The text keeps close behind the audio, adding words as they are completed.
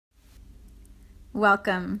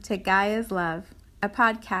Welcome to Gaia's Love, a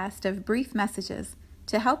podcast of brief messages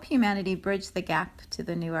to help humanity bridge the gap to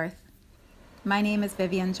the new earth. My name is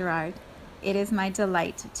Vivian Gerard. It is my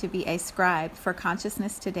delight to be a scribe for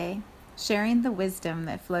consciousness today, sharing the wisdom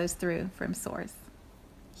that flows through from Source.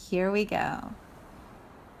 Here we go.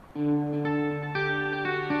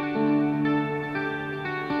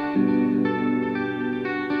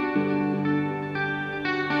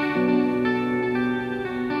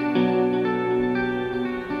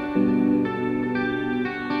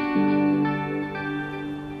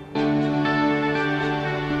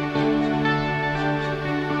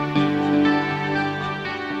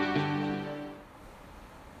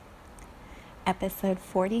 Episode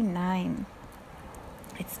 49.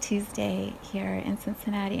 It's Tuesday here in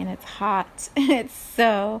Cincinnati and it's hot. It's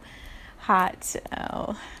so hot.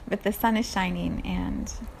 But the sun is shining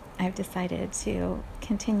and I've decided to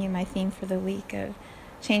continue my theme for the week of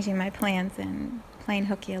changing my plans and playing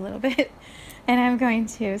hooky a little bit. And I'm going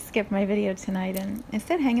to skip my video tonight and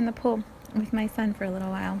instead hang in the pool with my son for a little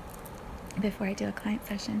while before I do a client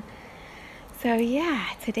session. So yeah,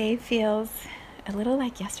 today feels a little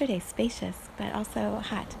like yesterday, spacious, but also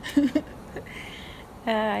hot.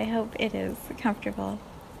 I hope it is comfortable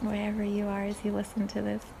wherever you are as you listen to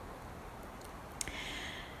this.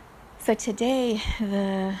 So today,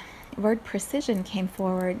 the word precision came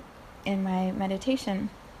forward in my meditation,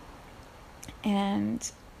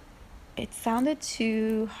 and it sounded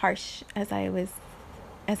too harsh as I was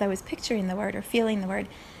picturing the word or feeling the word.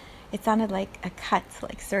 It sounded like a cut,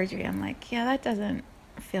 like surgery. I'm like, yeah, that doesn't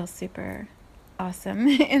feel super awesome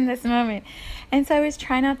in this moment. And so I was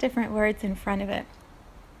trying out different words in front of it.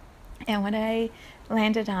 And what I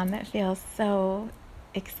landed on that feels so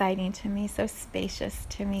exciting to me, so spacious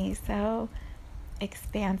to me, so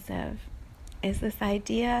expansive, is this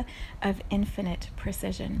idea of infinite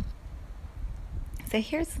precision. So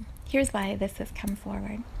here's why this has come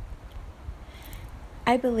forward.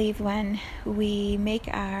 I believe when we make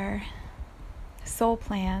our soul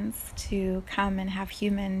plans to come and have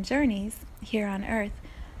human journeys here on earth,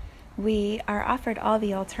 we are offered all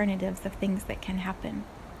the alternatives of things that can happen.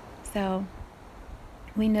 So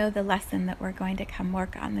we know the lesson that we're going to come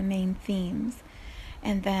work on, the main themes,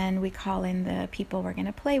 and then we call in the people we're going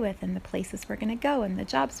to play with and the places we're going to go and the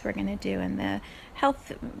jobs we're going to do and the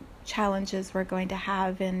health challenges we're going to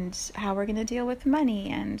have and how we're going to deal with money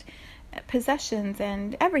and possessions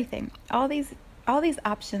and everything. All these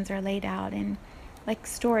options are laid out in like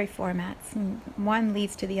story formats. And one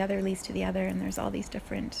leads to the other, and there's all these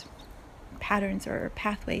different patterns or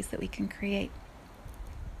pathways that we can create.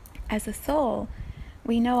 As a soul,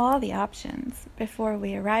 we know all the options before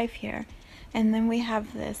we arrive here. And then we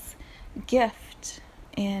have this gift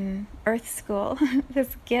in Earth School,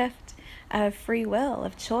 this gift of free will,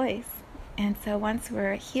 of choice. And so once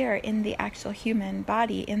we're here in the actual human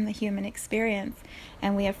body, in the human experience,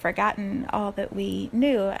 and we have forgotten all that we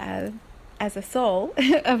knew as a soul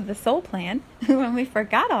of the soul plan, when we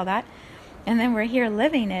forgot all that, and then we're here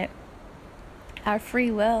living it, our free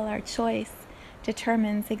will, our choice,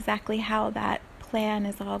 determines exactly how that plan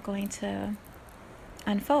is all going to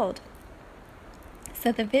unfold.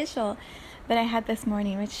 So the visual that I had this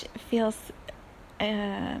morning, which feels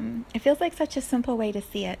like such a simple way to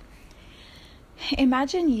see it.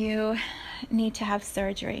 Imagine you need to have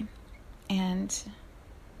surgery, and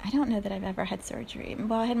I don't know that I've ever had surgery.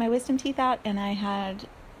 Well, I had my wisdom teeth out and I had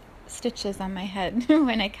stitches on my head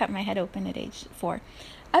when I cut my head open at age 4.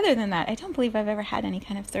 Other than that, I don't believe I've ever had any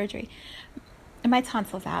kind of surgery. And my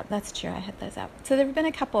tonsils out, that's true, I had those out. So there have been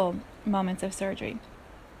a couple moments of surgery.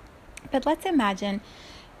 But let's imagine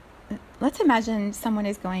someone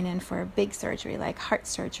is going in for a big surgery, like heart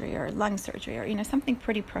surgery or lung surgery or something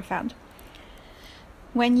pretty profound.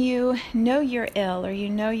 When you know you're ill or you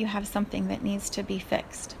know you have something that needs to be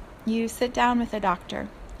fixed, you sit down with a doctor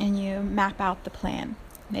and you map out the plan.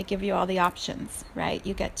 They give you all the options, right?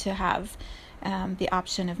 You get to have the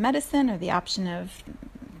option of medicine or the option of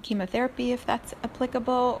chemotherapy if that's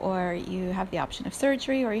applicable, or you have the option of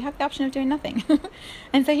surgery, or you have the option of doing nothing.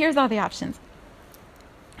 And so here's all the options.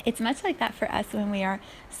 It's much like that for us when we are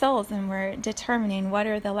souls and we're determining what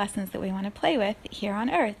are the lessons that we want to play with here on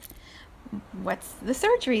earth. What's the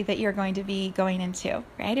surgery that you're going to be going into,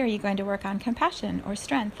 right? Are you going to work on compassion or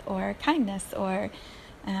strength or kindness or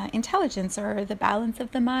intelligence or the balance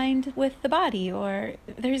of the mind with the body? Or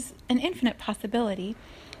there's an infinite possibility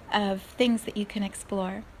of things that you can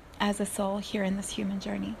explore as a soul here in this human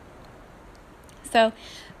journey. So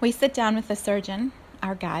we sit down with the surgeon,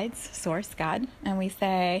 our guides, Source, God, and we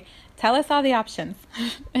say, tell us all the options.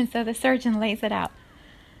 And so the surgeon lays it out.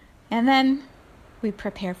 And then we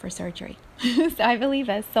prepare for surgery. So I believe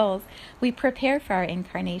as souls, we prepare for our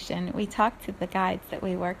incarnation. We talk to the guides that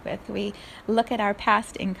we work with. We look at our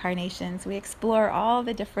past incarnations. We explore all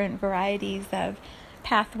the different varieties of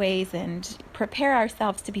pathways and prepare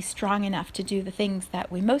ourselves to be strong enough to do the things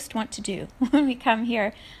that we most want to do when we come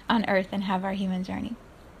here on earth and have our human journey.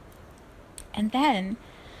 And then,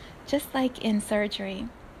 just like in surgery,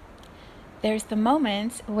 there's the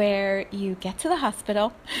moment where you get to the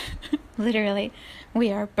hospital. Literally,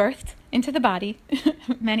 we are birthed into the body,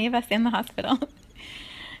 many of us in the hospital.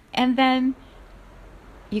 And then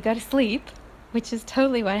you go to sleep, which is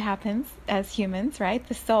totally what happens as humans, right?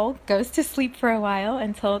 The soul goes to sleep for a while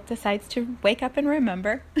until it decides to wake up and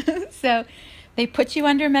remember. So they put you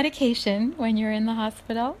under medication when you're in the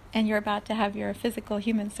hospital and you're about to have your physical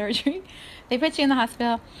human surgery. They put you in the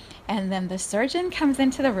hospital, and then the surgeon comes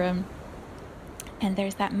into the room, and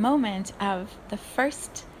there's that moment of the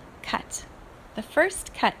first cut. The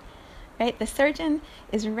first cut, right? The surgeon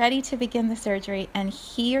is ready to begin the surgery, and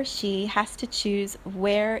he or she has to choose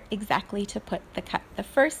where exactly to put the cut. The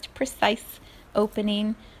first precise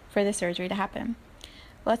opening for the surgery to happen.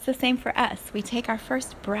 Well, it's the same for us. We take our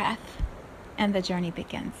first breath, and the journey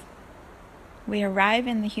begins. We arrive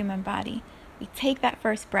in the human body. We take that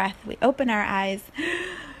first breath. We open our eyes.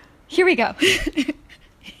 Here we go.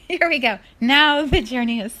 Here we go. Now the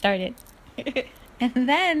journey has started. And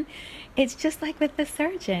then it's just like with the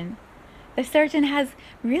surgeon. The surgeon has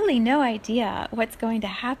really no idea what's going to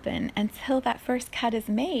happen until that first cut is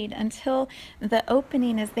made, until the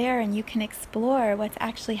opening is there and you can explore what's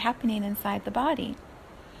actually happening inside the body.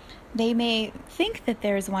 They may think that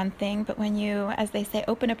there's one thing, but when you, as they say,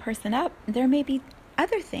 open a person up, there may be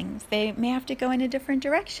other things. They may have to go in a different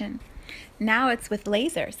direction. Now it's with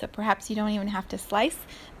laser, so perhaps you don't even have to slice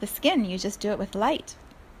the skin. You just do it with light.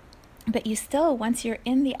 But you still, once you're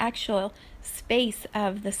in the actual space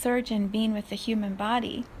of the surgeon being with the human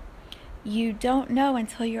body, you don't know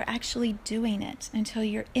until you're actually doing it, until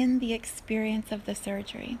you're in the experience of the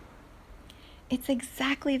surgery. It's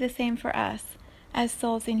exactly the same for us as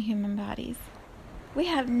souls in human bodies. We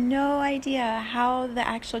have no idea how the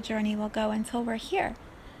actual journey will go until we're here,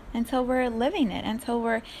 until we're living it, until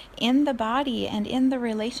we're in the body and in the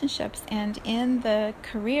relationships and in the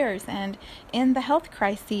careers and in the health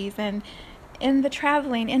crises and in the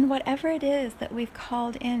traveling, in whatever it is that we've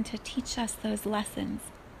called in to teach us those lessons,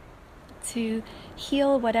 to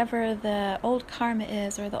heal whatever the old karma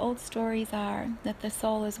is or the old stories are that the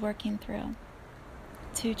soul is working through,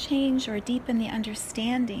 to change or deepen the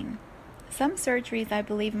understanding. Some surgeries, I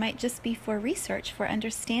believe, might just be for research, for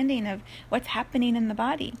understanding of what's happening in the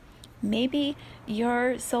body. Maybe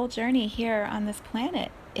your soul journey here on this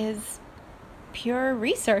planet is pure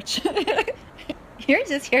research. You're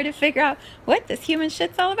just here to figure out what this human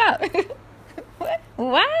shit's all about.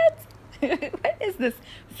 What? What is this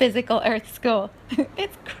physical earth school?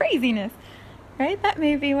 It's craziness, right? That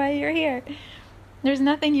may be why you're here. There's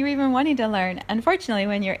nothing you're even wanting to learn. Unfortunately,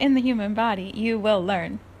 when you're in the human body, you will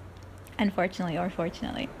learn. Unfortunately or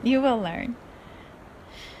fortunately, you will learn.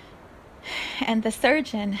 And the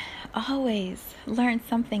surgeon always learns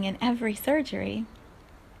something in every surgery.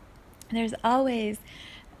 There's always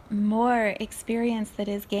more experience that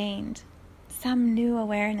is gained, some new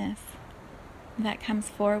awareness that comes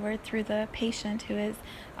forward through the patient who is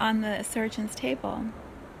on the surgeon's table.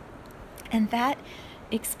 And that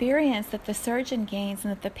experience that the surgeon gains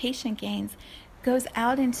and that the patient gains goes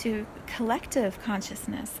out into collective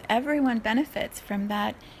consciousness. Everyone benefits from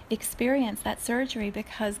that experience, that surgery,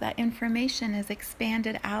 because that information is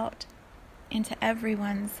expanded out into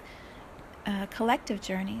everyone's collective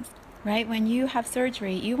journeys, right? When you have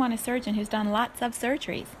surgery, you want a surgeon who's done lots of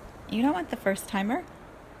surgeries. You don't want the first timer.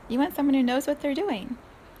 You want someone who knows what they're doing.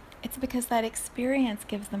 It's because that experience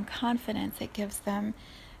gives them confidence. It gives them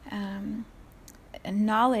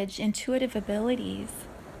knowledge, intuitive abilities.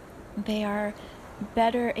 They are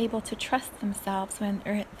better able to trust themselves when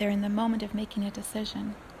they're in the moment of making a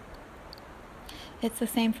decision. It's the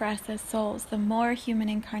same for us as souls. The more human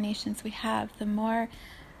incarnations we have, the more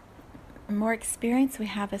experience we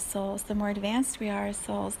have as souls, the more advanced we are as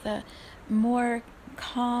souls, the more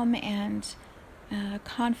calm and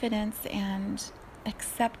confidence and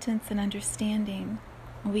acceptance and understanding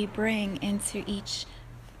we bring into each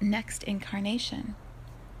next incarnation.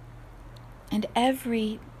 And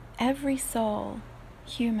every soul,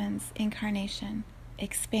 human's incarnation,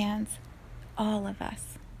 expands all of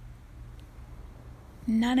us.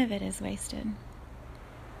 None of it is wasted.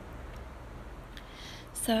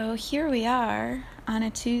 So here we are on a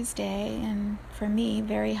Tuesday, and for me,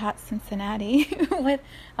 very hot Cincinnati, with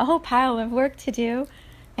a whole pile of work to do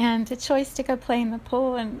and a choice to go play in the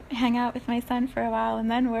pool and hang out with my son for a while and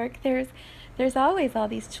then work. There's always all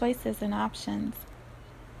these choices and options.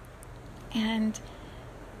 And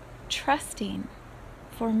trusting,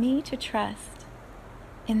 for me to trust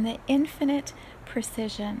in the infinite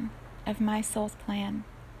precision of my soul's plan,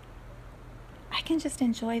 I can just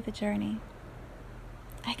enjoy the journey.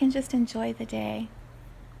 I can just enjoy the day.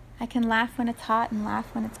 I can laugh when it's hot and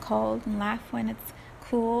laugh when it's cold and laugh when it's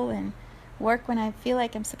cool and work when I feel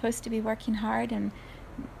like I'm supposed to be working hard and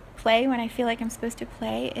play when I feel like I'm supposed to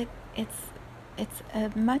play. It's a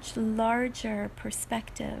much larger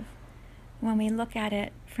perspective when we look at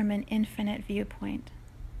it from an infinite viewpoint.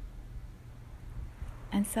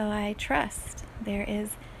 And so I trust there is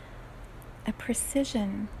a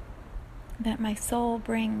precision that my soul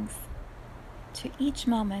brings to each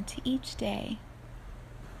moment, to each day,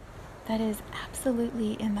 that is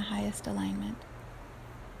absolutely in the highest alignment.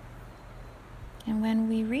 And when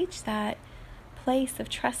we reach that place of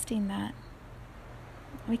trusting that,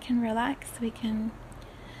 we can relax, we can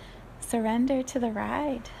surrender to the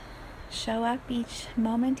ride, show up each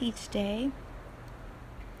moment, each day,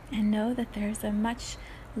 and know that there's a much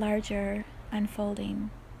larger unfolding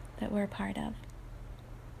that we're a part of.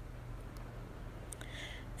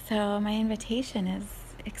 So my invitation is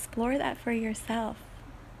explore that for yourself.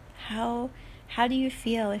 How do you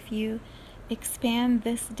feel if you expand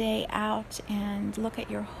this day out and look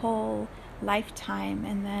at your whole lifetime,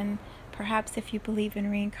 and then perhaps if you believe in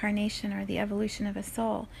reincarnation or the evolution of a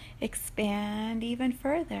soul, expand even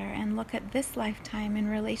further and look at this lifetime in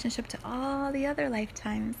relationship to all the other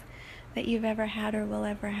lifetimes that you've ever had or will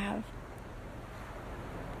ever have.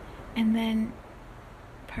 And then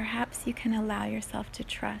perhaps you can allow yourself to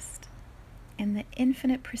trust in the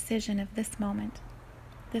infinite precision of this moment,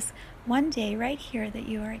 this one day right here that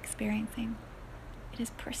you are experiencing. It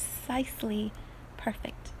is precisely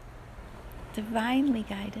perfect, divinely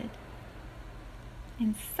guided,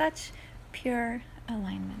 in such pure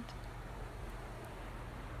alignment.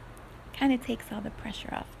 Kind of takes all the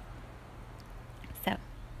pressure off. So,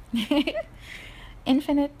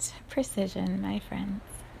 infinite precision, my friends.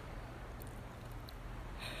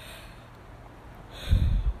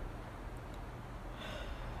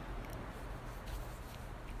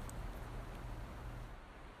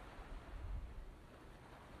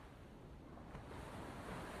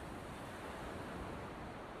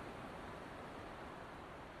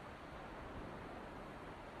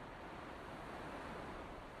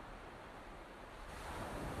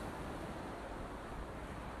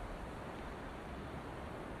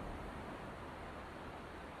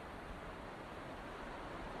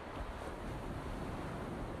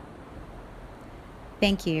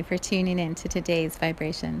 Thank you for tuning in to today's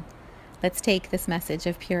vibration. Let's take this message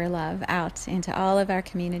of pure love out into all of our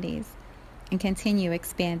communities and continue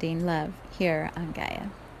expanding love here on Gaia.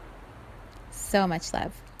 So much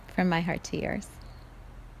love from my heart to yours.